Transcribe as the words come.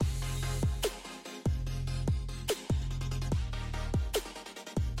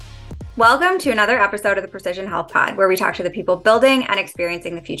Welcome to another episode of the Precision Health Pod, where we talk to the people building and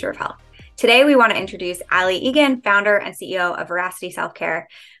experiencing the future of health. Today, we want to introduce Allie Egan, founder and CEO of Veracity Self-Care,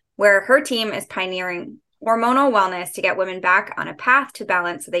 where her team is pioneering hormonal wellness to get women back on a path to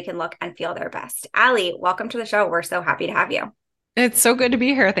balance so they can look and feel their best. Allie, welcome to the show. We're so happy to have you. It's so good to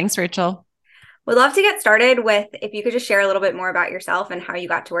be here. Thanks, Rachel. We'd love to get started with if you could just share a little bit more about yourself and how you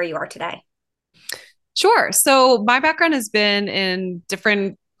got to where you are today. Sure. So my background has been in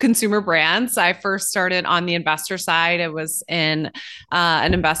different consumer brands. I first started on the investor side. I was in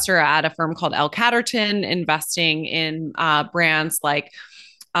an investor at a firm called L. Catterton, investing in brands like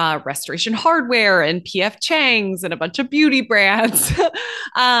Restoration Hardware and PF Chang's and a bunch of beauty brands.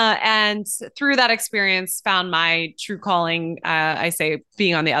 And through that experience, found my true calling. I say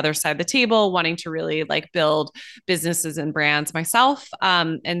being on the other side of the table, wanting to really like build businesses and brands myself.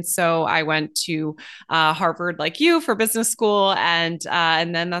 And so I went to Harvard, like you, for business school, and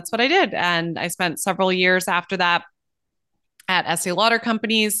then that's what I did. And I spent several years after that at Estee Lauder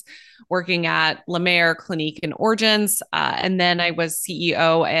companies, working at La Mer, Clinique, and Origins. And then I was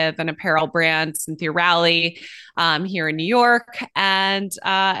CEO of an apparel brand, Cynthia Rowley, here in New York. And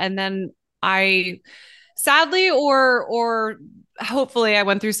then I sadly or hopefully I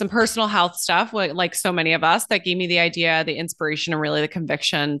went through some personal health stuff like so many of us that gave me the idea, the inspiration, and really the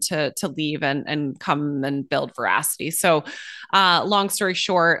conviction to leave and come and build Veracity. So long story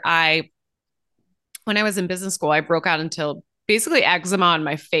short, when I was in business school, I broke out into basically eczema on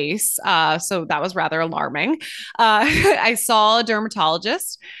my face. So that was rather alarming. I saw a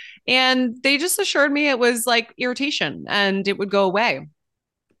dermatologist and they just assured me it was like irritation and it would go away.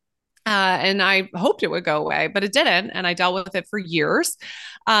 And I hoped it would go away, but it didn't. And I dealt with it for years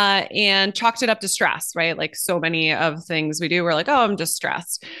and chalked it up to stress, right? Like so many of things we do, we're like, oh, I'm just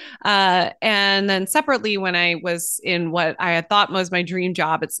stressed. And then separately, when I was in what I had thought was my dream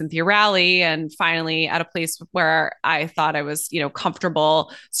job at Cynthia Rowley, and finally at a place where I thought I was,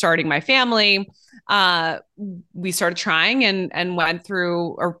 comfortable starting my family, we started trying and went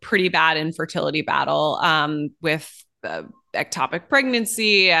through a pretty bad infertility battle with ectopic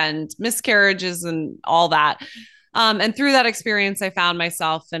pregnancy and miscarriages and all that. And through that experience, I found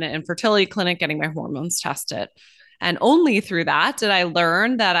myself in an infertility clinic getting my hormones tested. And only through that did I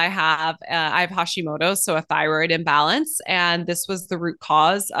learn that I have Hashimoto's, so a thyroid imbalance, and this was the root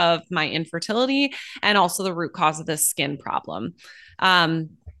cause of my infertility and also the root cause of this skin problem.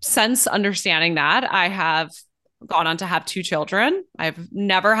 Since understanding that, I have gone on to have two children. I've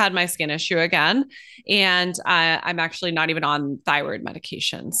never had my skin issue again. And I'm actually not even on thyroid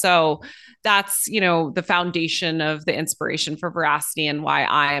medication. So that's, the foundation of the inspiration for Veracity and why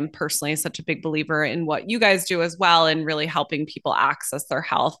I am personally such a big believer in what you guys do as well in really helping people access their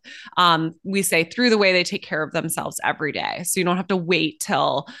health. We say through the way they take care of themselves every day. So you don't have to wait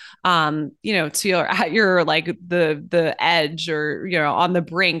till, till you're at your like the edge or, on the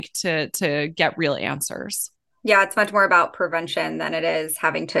brink to get real answers. Yeah, it's much more about prevention than it is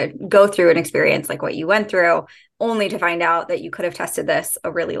having to go through an experience like what you went through, only to find out that you could have tested this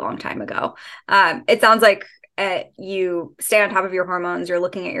a really long time ago. It sounds like you stay on top of your hormones, you're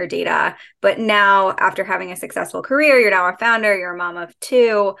looking at your data, but now after having a successful career, you're now a founder, you're a mom of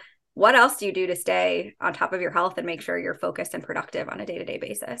two. What else do you do to stay on top of your health and make sure you're focused and productive on a day-to-day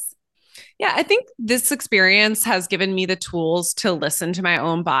basis? Yeah, I think this experience has given me the tools to listen to my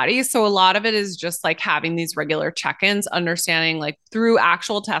own body. So a lot of it is just like having these regular check-ins, understanding like through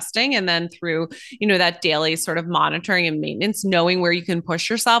actual testing and then through, that daily sort of monitoring and maintenance, knowing where you can push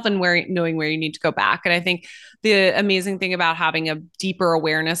yourself and knowing where you need to go back. And I think the amazing thing about having a deeper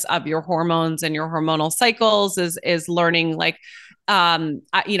awareness of your hormones and your hormonal cycles is learning like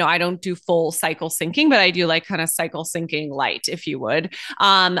I don't do full cycle syncing, but I do like kind of cycle syncing light, if you would,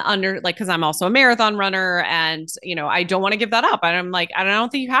 under like, cause I'm also a marathon runner and, I don't want to give that up. And I'm like, I don't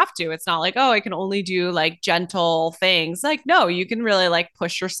think you have to. It's not like, oh, I can only do like gentle things. Like, no, you can really like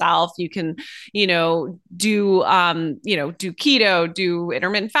push yourself. You can, do keto, do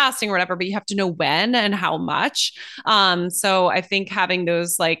intermittent fasting or whatever, but you have to know when and how much. So I think having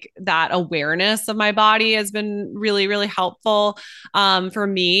those like that awareness of my body has been really, really helpful for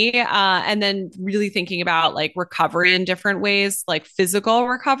me. And then really thinking about like recovery in different ways, like physical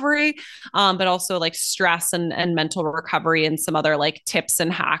recovery, but also like stress and mental recovery and some other like tips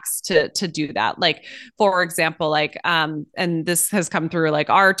and hacks to do that. Like, for example, like, and this has come through like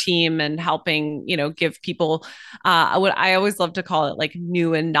our team and helping, give people what I always love to call it like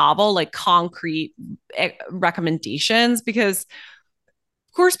new and novel, like concrete recommendations, because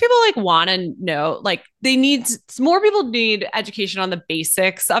course people like want to know, like they need more people need education on the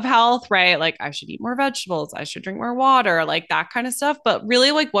basics of health, right? Like I should eat more vegetables, I should drink more water, like that kind of stuff. But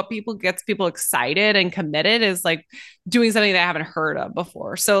really like what people gets people excited and committed is like doing something they haven't heard of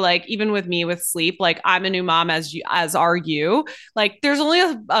before. So like even with me with sleep, like I'm a new mom as are you. Like there's only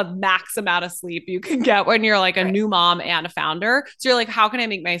a max amount of sleep you can get when you're like a Right. new mom and a founder. So you're like, how can I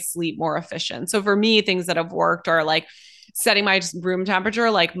make my sleep more efficient? So for me, things that have worked are like setting my room temperature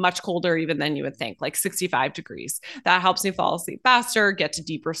like much colder even than you would think, like 65 degrees. That helps me fall asleep faster, get to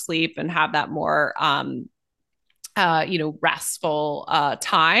deeper sleep, and have that more restful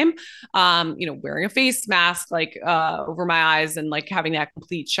time. Wearing a face mask like over my eyes and like having that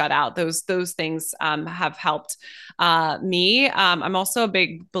complete shutout. Those things have helped me. I'm also a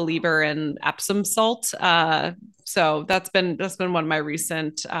big believer in Epsom salt. So that's been one of my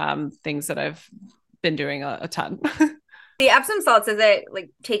recent things that I've been doing a ton. The Epsom salts, is it like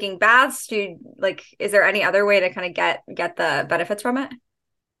taking baths? Like, is there any other way to kind of get the benefits from it?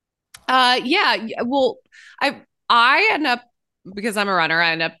 Yeah. Well, I end up because I'm a runner, I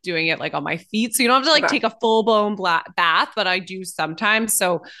end up doing it like on my feet. So you don't have to like Okay. take a full blown bath, but I do sometimes.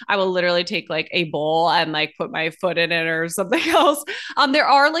 So I will literally take like a bowl and like put my foot in it or something else. There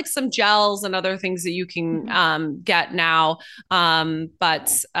are like some gels and other things that you can Mhm. get now.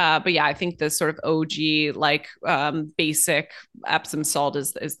 But yeah, I think the sort of OG like basic Epsom salt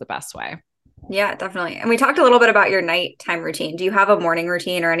is the best way. Yeah, definitely. And we talked a little bit about your nighttime routine. Do you have a morning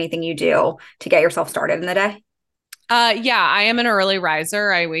routine or anything you do to get yourself started in the day? Yeah, I am an early riser.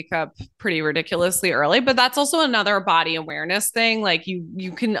 I wake up pretty ridiculously early, but that's also another body awareness thing. Like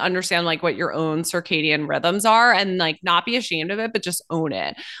you can understand like what your own circadian rhythms are and like not be ashamed of it, but just own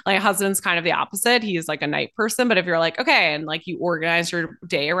it. Like my husband's kind of the opposite. He's like a night person, but if you're like, okay, and like you organize your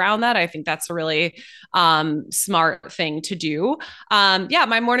day around that, I think that's a really smart thing to do. Yeah,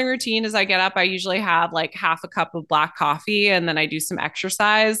 my morning routine is I get up, I usually have like half a cup of black coffee and then I do some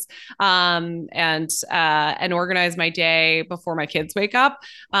exercise and organize my day before my kids wake up.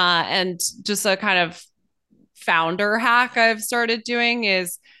 And just a kind of founder hack I've started doing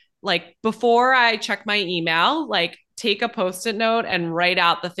is like before I check my email, like take a post-it note and write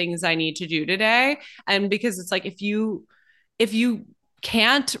out the things I need to do today. And because it's like if you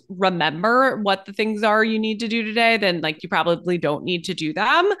can't remember what the things are you need to do today, then like you probably don't need to do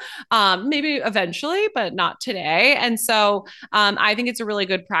them. Maybe eventually, but not today. And so I think it's a really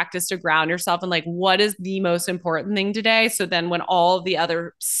good practice to ground yourself in like what is the most important thing today. So then when all the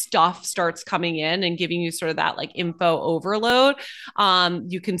other stuff starts coming in and giving you sort of that like info overload,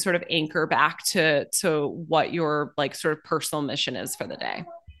 you can sort of anchor back to what your like sort of personal mission is for the day.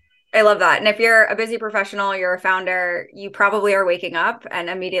 I love that. And if you're a busy professional, you're a founder, you probably are waking up and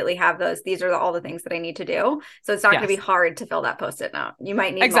immediately have those. These are all the things that I need to do. So it's not going to be Yes, hard to fill that post-it note. You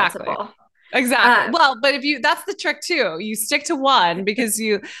might need exactly. multiple. Exactly. Uh, Well, but if you, that's the trick too. You stick to one because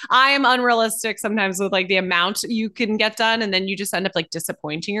I am unrealistic sometimes with like the amount you can get done. And then you just end up like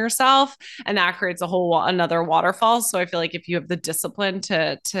disappointing yourself. And that creates a whole another waterfall. So I feel like if you have the discipline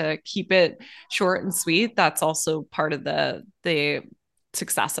to keep it short and sweet, that's also part of the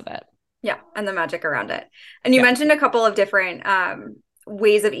success of it. yeah, and the magic around it. And you Yeah. mentioned a couple of different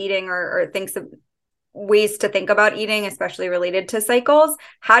ways of eating or things of ways to think about eating, especially related to cycles.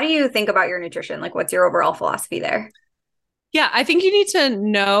 How do you think about your nutrition? Like, what's your overall philosophy there? Yeah, I think you need to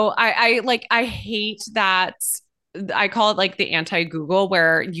know. I hate that I call it like the anti-Google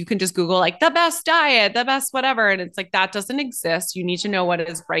where you can just Google like the best diet, the best whatever. And it's like that doesn't exist. You need to know what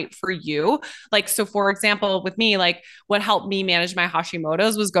is right for you. Like, so for example, with me, like what helped me manage my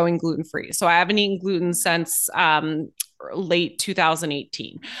Hashimoto's was going gluten-free. So I haven't eaten gluten since late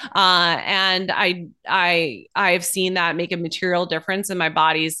 2018. And I've seen that make a material difference in my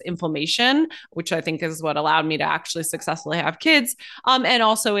body's inflammation, which I think is what allowed me to actually successfully have kids. And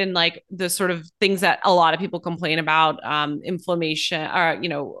also in like the sort of things that a lot of people complain about, inflammation,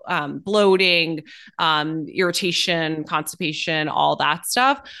 or bloating, irritation, constipation, all that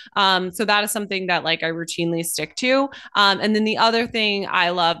stuff. So that is something that like I routinely stick to. And then the other thing I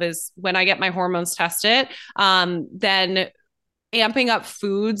love is when I get my hormones tested, then amping up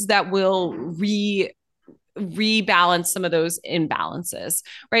foods that will rebalance some of those imbalances,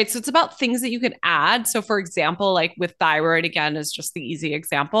 right? So it's about things that you can add. So for example, like with thyroid, again, is just the easy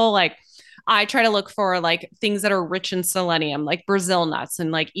example. Like I try to look for like things that are rich in selenium, like Brazil nuts,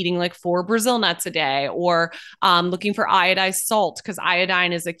 and like eating like 4 Brazil nuts a day, or looking for iodized salt because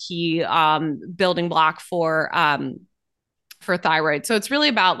iodine is a key building block for for thyroid. So it's really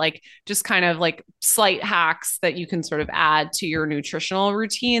about like just kind of like slight hacks that you can sort of add to your nutritional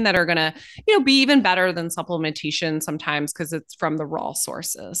routine that are going to, be even better than supplementation sometimes because it's from the raw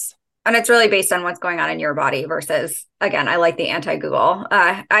sources. And it's really based on what's going on in your body versus, again, I like the anti-Google.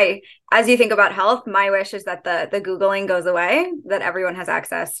 As you think about health, my wish is that the Googling goes away, that everyone has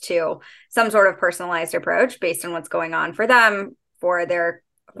access to some sort of personalized approach based on what's going on for them, for their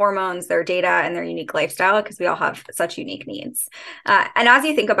hormones, their data, and their unique lifestyle, because we all have such unique needs. And as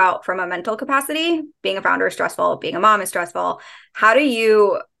you think about from a mental capacity, being a founder is stressful, being a mom is stressful. How do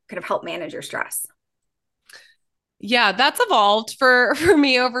you kind of help manage your stress? Yeah, that's evolved for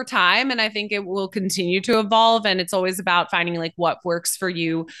me over time, and I think it will continue to evolve. And it's always about finding like what works for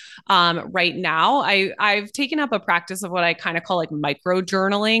you right now. I've taken up a practice of what I kind of call like micro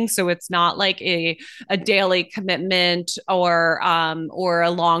journaling. So it's not like a daily commitment or a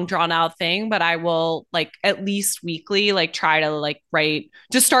long drawn out thing, but I will like at least weekly like try to like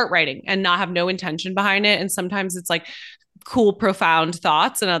start writing and not have no intention behind it. And sometimes it's like cool, profound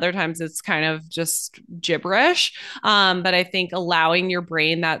thoughts, and other times it's kind of just gibberish. But I think allowing your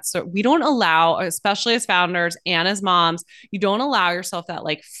brain that, so we don't allow, especially as founders and as moms, you don't allow yourself that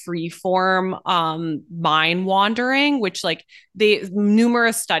like free form mind wandering, which like the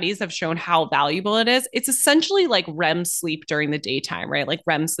numerous studies have shown how valuable it is. It's essentially like REM sleep during the daytime, right? Like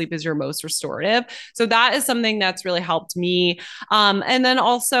REM sleep is your most restorative. So that is something that's really helped me. And then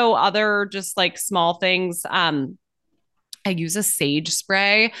also other just like small things. I use a sage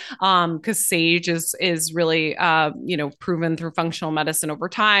spray because sage is really proven through functional medicine over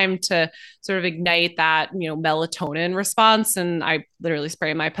time to sort of ignite that melatonin response. And I literally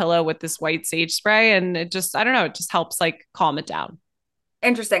spray my pillow with this white sage spray, and it just, I don't know, it just helps like calm it down.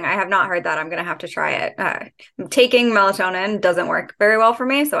 Interesting. I have not heard that. I'm going to have to try it. Taking melatonin doesn't work very well for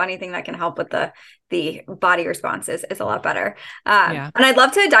me. So anything that can help with the body response is a lot better. Yeah. And I'd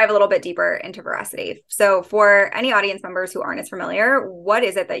love to dive a little bit deeper into Veracity. So for any audience members who aren't as familiar, what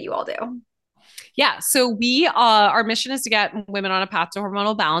is it that you all do? Yeah. So our mission is to get women on a path to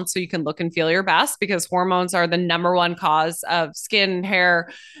hormonal balance so you can look and feel your best, because hormones are the number one cause of skin,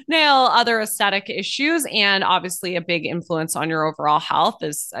 hair, nail, other aesthetic issues, and obviously a big influence on your overall health.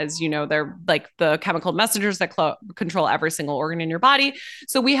 As you know, they're like the chemical messengers that control every single organ in your body.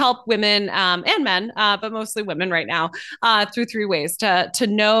 So we help women and men, but mostly women right now, through three ways to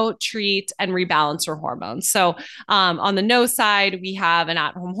know, treat, and rebalance your hormones. So on the know side, we have an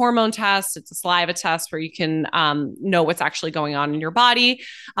at-home hormone test. It's a saliva test where you can know what's actually going on in your body.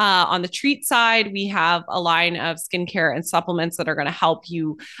 On the treat side, we have a line of skincare and supplements that are going to help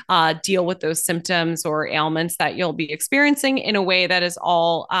you deal with those symptoms or ailments that you'll be experiencing in a way that is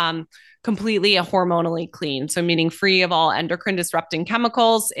all completely hormonally clean. So meaning free of all endocrine disrupting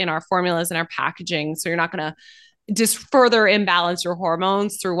chemicals in our formulas and our packaging. So you're not going to just further imbalance your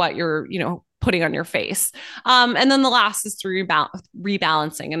hormones through what you're, putting on your face. And then the last is through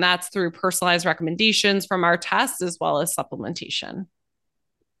rebalancing, and that's through personalized recommendations from our tests as well as supplementation.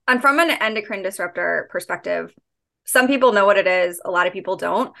 And from an endocrine disruptor perspective, some people know what it is, a lot of people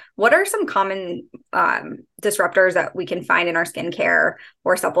don't. What are some common disruptors that we can find in our skincare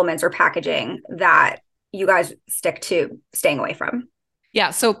or supplements or packaging that you guys stick to staying away from?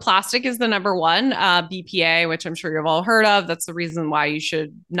 Yeah. So plastic is the number one, BPA, which I'm sure you've all heard of. That's the reason why you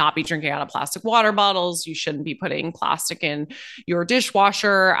should not be drinking out of plastic water bottles. You shouldn't be putting plastic in your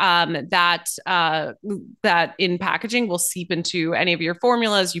dishwasher. That in packaging will seep into any of your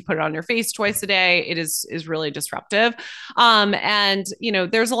formulas. You put it on your face twice a day. It is really disruptive. And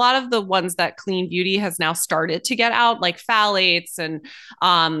there's a lot of the ones that Clean Beauty has now started to get out, like phthalates, and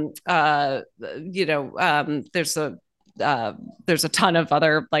there's a ton of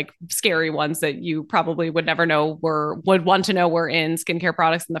other like scary ones that you probably would never know would want to know were in skincare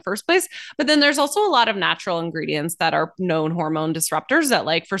products in the first place. But then there's also a lot of natural ingredients that are known hormone disruptors that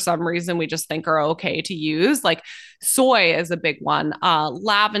like for some reason we just think are okay to use. Like soy is a big one,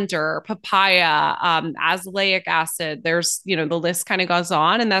 lavender, papaya, azelaic acid. There's the list kind of goes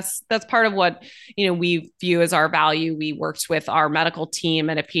on, and that's part of what we view as our value. We worked with our medical team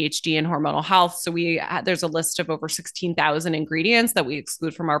and a PhD in hormonal health, so there's a list of over 16,000 ingredients that we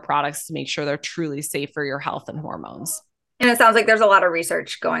exclude from our products to make sure they're truly safe for your health and hormones. And it sounds like there's a lot of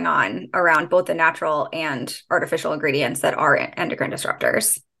research going on around both the natural and artificial ingredients that are endocrine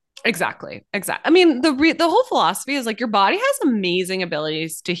disruptors. Exactly. I mean, the whole philosophy is like your body has amazing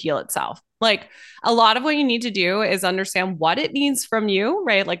abilities to heal itself. Like a lot of what you need to do is understand what it needs from you,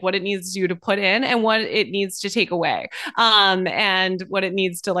 right? Like what it needs you to put in and what it needs to take away. And what it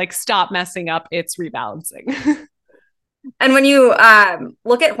needs to like stop messing up its rebalancing. And when you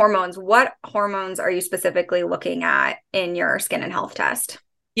look at hormones, what hormones are you specifically looking at in your skin and health test?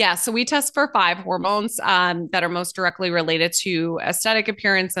 Yeah, so we test for 5 hormones that are most directly related to aesthetic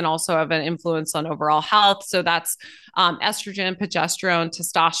appearance and also have an influence on overall health. So that's estrogen, progesterone,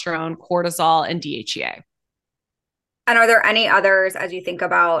 testosterone, cortisol, and DHEA. And are there any others as you think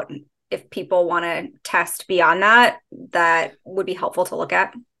about if people want to test beyond that, that would be helpful to look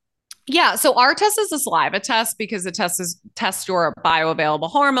at? Yeah, so our test is a saliva test because it tests your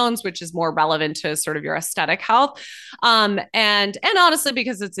bioavailable hormones, which is more relevant to sort of your aesthetic health. And honestly,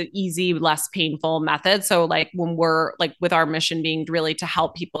 because it's an easy, less painful method. So like when we're like with our mission being really to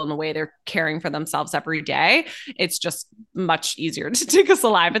help people in the way they're caring for themselves every day, it's just much easier to take a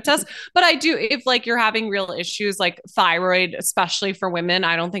saliva test. But I do, if like you're having real issues like thyroid, especially for women,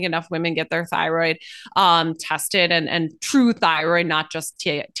 I don't think enough women get their thyroid tested and true thyroid, not just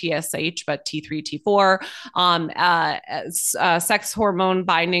TSH, but T3, T4. Sex hormone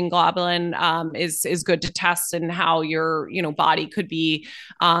binding globulin is good to test and how your body could be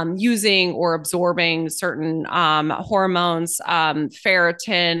using or absorbing certain hormones,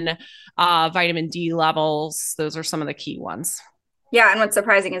 ferritin, vitamin D levels. Those are some of the key ones. Yeah, and what's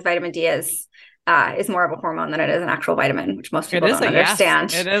surprising is vitamin D is more of a hormone than it is an actual vitamin, which most It people is don't a yes.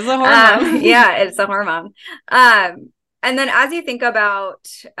 understand. It is a hormone. Yeah, it's a hormone. And then as you think about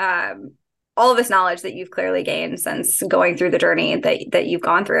all of this knowledge that you've clearly gained since going through the journey that you've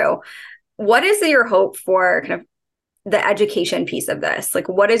gone through, what is your hope for kind of the education piece of this? Like,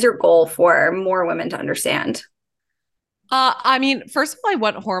 what is your goal for more women to understand? I mean, first of all, I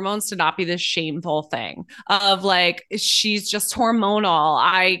want hormones to not be this shameful thing of like, she's just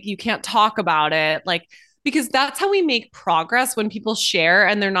hormonal. You can't talk about it. Like, because that's how we make progress when people share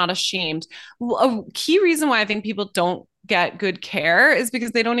and they're not ashamed. A key reason why I think people don't get good care is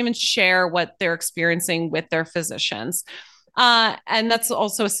because they don't even share what they're experiencing with their physicians. And that's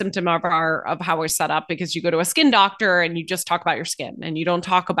also a symptom of how we're set up because you go to a skin doctor and you just talk about your skin and you don't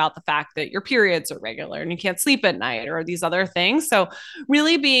talk about the fact that your periods are regular and you can't sleep at night or these other things. So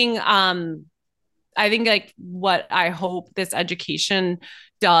really being I think like what I hope this education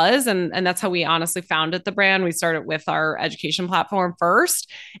does, and that's how we honestly founded the brand. We started with our education platform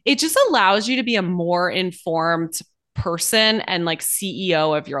first. It just allows you to be a more informed person and like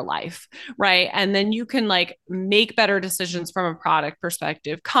CEO of your life, right? And then you can like make better decisions from a product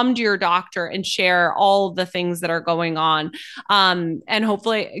perspective, come to your doctor and share all the things that are going on, and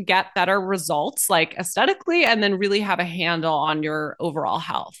hopefully get better results like aesthetically, and then really have a handle on your overall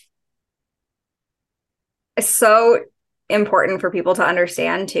health. It's so important for people to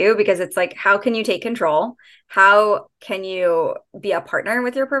understand too, because it's like, how can you take control? How can you be a partner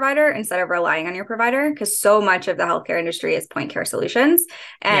with your provider instead of relying on your provider? Because so much of the healthcare industry is point care solutions.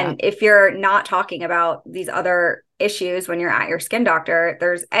 Yeah. And if you're not talking about these other issues when you're at your skin doctor,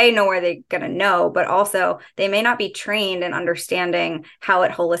 there's nowhere they're going to know, but also they may not be trained in understanding how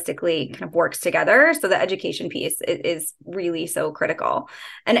it holistically kind of works together. So the education piece is really so critical.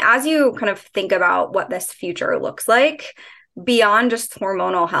 And as you kind of think about what this future looks like beyond just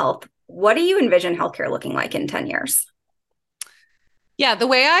hormonal health, what do you envision healthcare looking like in 10 years? Yeah, the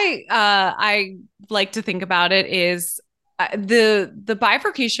way I like to think about it is the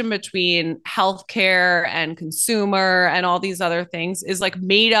bifurcation between healthcare and consumer and all these other things is like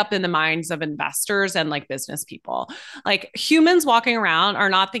made up in the minds of investors and like business people. Like humans walking around are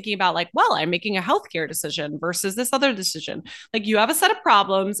not thinking about like, well, I'm making a healthcare decision versus this other decision. Like you have a set of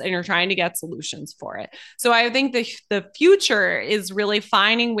problems and you're trying to get solutions for it. So I think the future is really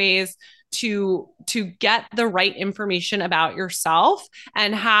finding ways to get the right information about yourself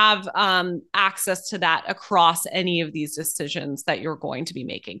and have access to that across any of these decisions that you're going to be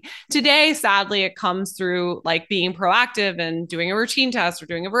making. Today, sadly, it comes through like being proactive and doing a routine test or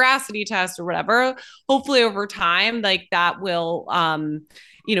doing a veracity test or whatever. Hopefully, over time, like that will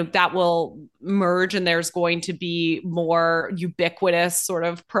that will merge and there's going to be more ubiquitous sort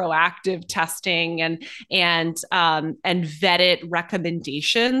of proactive testing and vetted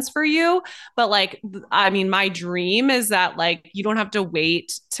recommendations for you. But like, I mean, my dream is that like you don't have to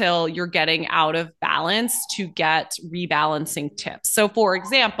wait till you're getting out of balance to get rebalancing tips. So for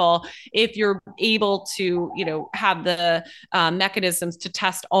example, if you're able to have the mechanisms to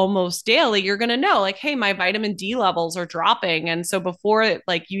test almost daily, you're going to know like, hey, my vitamin D levels are dropping. And so before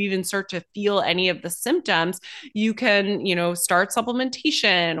like you even start to feel any of the symptoms, you can start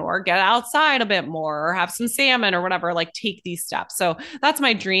supplementation or get outside a bit more or have some salmon or whatever, like take these steps. So that's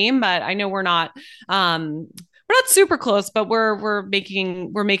my dream, but I know we're not super close, but we're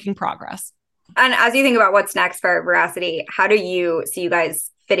making progress. And as you think about what's next for Veracity, how do you see you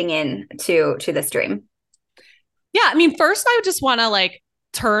guys fitting in to this dream? Yeah, I mean, first I would just want to like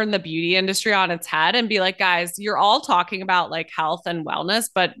turn the beauty industry on its head and be like, guys, you're all talking about like health and wellness,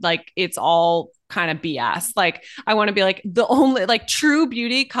 but like it's all kind of BS. Like I want to be like the only like true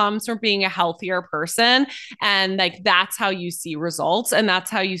beauty comes from being a healthier person, and like that's how you see results, and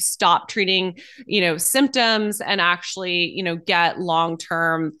that's how you stop treating, symptoms and actually, get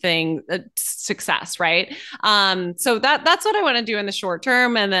long-term thing success, right? So that's what I want to do in the short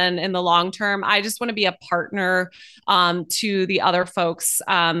term, and then in the long term, I just want to be a partner to the other folks,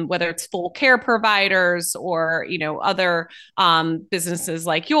 whether it's full care providers or other businesses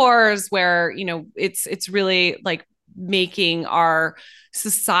like yours, where it's really like making our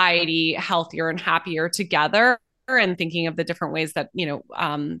society healthier and happier together, and thinking of the different ways that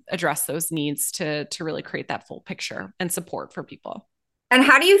address those needs to really create that full picture and support for people. And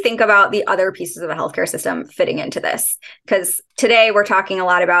how do you think about the other pieces of the healthcare system fitting into this? Because today we're talking a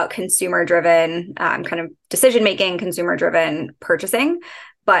lot about consumer driven kind of decision making, consumer driven purchasing.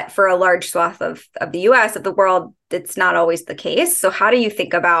 But for a large swath of the US, of the world, it's not always the case. So how do you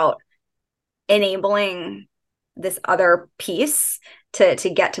think about enabling this other piece to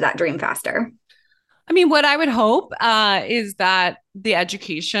get to that dream faster? I mean, what I would hope is that the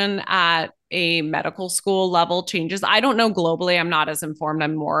education at a medical school level changes. I don't know globally. I'm not as informed.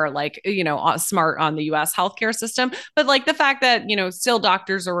 I'm more like, smart on the US healthcare system. But like the fact that, still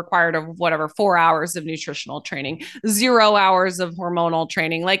doctors are required of whatever 4 hours of nutritional training, 0 hours of hormonal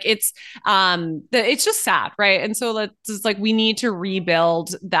training. Like it's just sad. Right. And so it's like we need to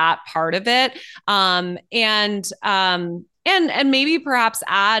rebuild that part of it. And maybe perhaps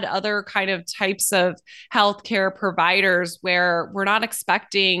add other kind of types of healthcare providers where we're not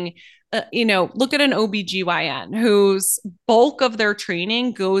expecting, look at an OBGYN whose bulk of their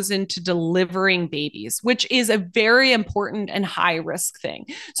training goes into delivering babies, which is a very important and high risk thing.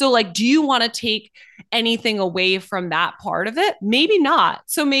 So like, do you want to take anything away from that part of it? Maybe not.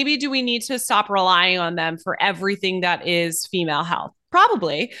 So maybe do we need to stop relying on them for everything that is female health?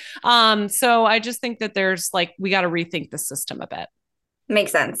 Probably. So I just think that there's like, we got to rethink the system a bit.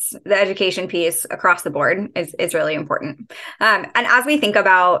 Makes sense. The education piece across the board is really important. And as we think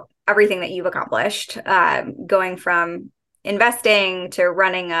about everything that you've accomplished, going from investing to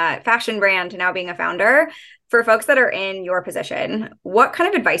running a fashion brand to now being a founder, for folks that are in your position, what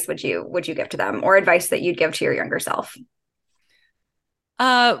kind of advice would you give to them, or advice that you'd give to your younger self?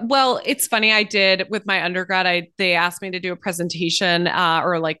 Well, it's funny. I did with my undergrad. They asked me to do a presentation,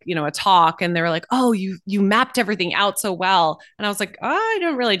 or like a talk, and they were like, "Oh, you mapped everything out so well." And I was like, "Oh, I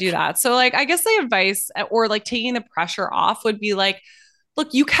don't really do that." So like, I guess the advice or like taking the pressure off would be like,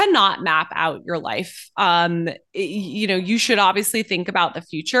 look, you cannot map out your life. You should obviously think about the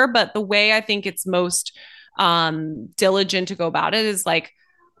future, but the way I think it's most diligent to go about it is like,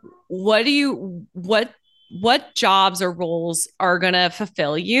 what jobs or roles are going to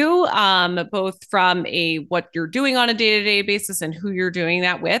fulfill you, both from what you're doing on a day-to-day basis and who you're doing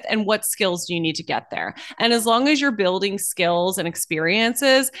that with, and what skills do you need to get there. And as long as you're building skills and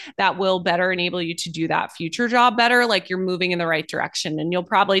experiences that will better enable you to do that future job better, like you're moving in the right direction. And you'll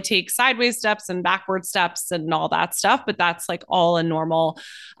probably take sideways steps and backward steps and all that stuff, but that's like all a normal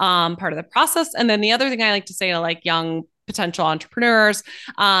part of the process. And then the other thing I like to say to like young potential entrepreneurs,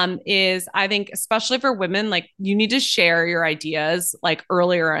 is I think, especially for women, like you need to share your ideas like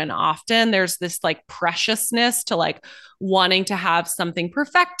earlier and often. There's this like preciousness to like wanting to have something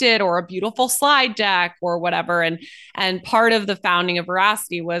perfected or a beautiful slide deck or whatever. And part of the founding of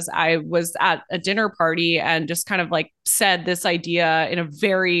Veracity was I was at a dinner party and just kind of like said this idea in a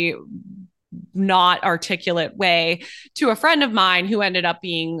very not articulate way to a friend of mine who ended up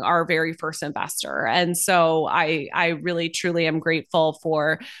being our very first investor. And so I really truly am grateful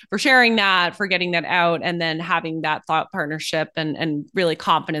for sharing that, for getting that out, and then having that thought partnership and really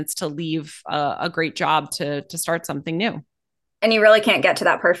confidence to leave a great job to start something new. And you really can't get to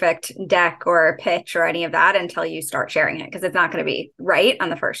that perfect deck or pitch or any of that until you start sharing it, because it's not going to be right on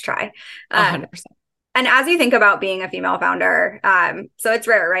the first try. 100%. And as you think about being a female founder, so it's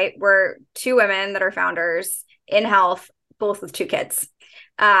rare, right? We're two women that are founders in health, both with two kids.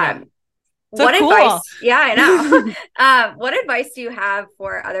 Yeah. So What cool. advice? Yeah, I know. What advice do you have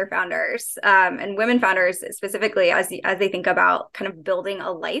for other founders, and women founders specifically, as they think about kind of building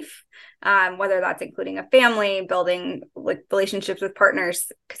a life, whether that's including a family, building like relationships with partners?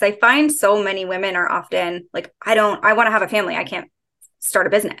 Because I find so many women are often like, I want to have a family. I can't start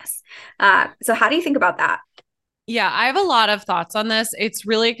a business. So how do you think about that? Yeah, I have a lot of thoughts on this. It's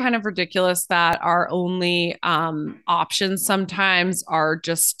really kind of ridiculous that our only options sometimes are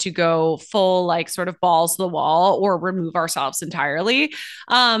just to go full, like sort of balls to the wall or remove ourselves entirely.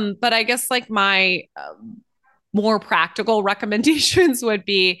 But I guess like my more practical recommendations would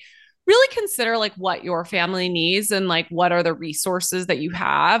be really consider like what your family needs and like what are the resources that you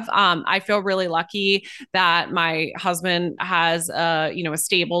have. I feel really lucky that my husband has a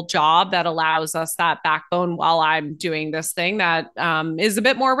stable job that allows us that backbone while I'm doing this thing that is a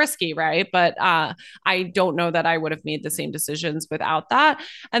bit more risky, right? But I don't know that I would have made the same decisions without that.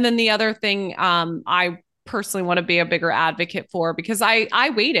 And then the other thing I personally want to be a bigger advocate for, because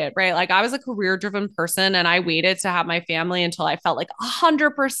I waited, right? Like I was a career driven person and I waited to have my family until I felt like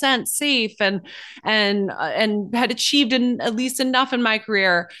 100% safe and had achieved at least enough in my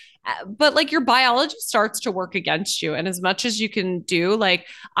career. But like your biology starts to work against you. And as much as you can do, like,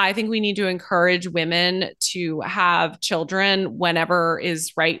 I think we need to encourage women to have children whenever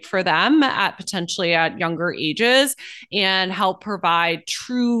is right for them at potentially at younger ages and help provide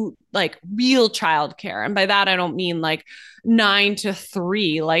true, like real childcare. And by that, I don't mean like 9 to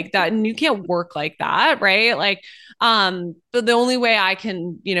 3 like that. And you can't work like that. Right. Like, but the only way I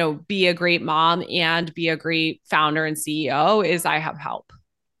can, be a great mom and be a great founder and CEO is I have help.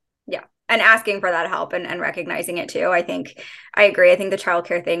 Yeah. And asking for that help and recognizing it too. I agree. I think the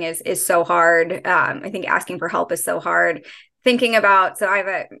childcare thing is so hard. I think asking for help is so hard. Thinking about, so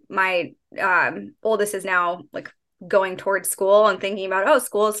my oldest is now like going towards school and thinking about, oh,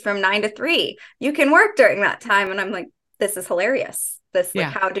 school is from 9 to 3. You can work during that time. And I'm like, this is hilarious. Like,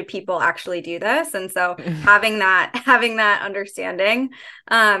 how do people actually do this? And so having that understanding,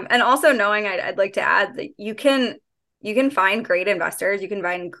 and also knowing, I'd like to add that you can find great investors. You can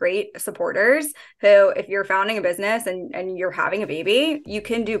find great supporters who, if you're founding a business and you're having a baby, you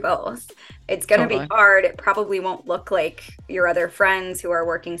can do both. It's going to be hard. It probably won't look like your other friends who are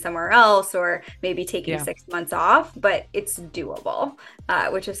working somewhere else or maybe taking 6 months off, but it's doable,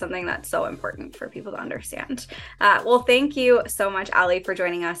 which is something that's so important for people to understand. Well, thank you so much, Allie, for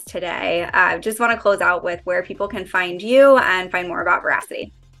joining us today. Just want to close out with where people can find you and find more about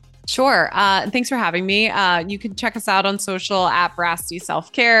Veracity. Sure. Thanks for having me. You can check us out on social at Veracity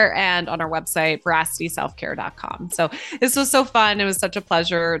Self-Care and on our website, veracityselfcare.com. So this was so fun. It was such a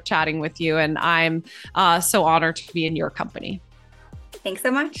pleasure chatting with you. And I'm so honored to be in your company. Thanks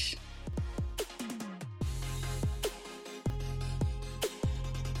so much.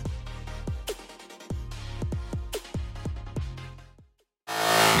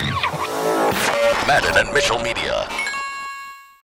 Madden and Mitchell Media.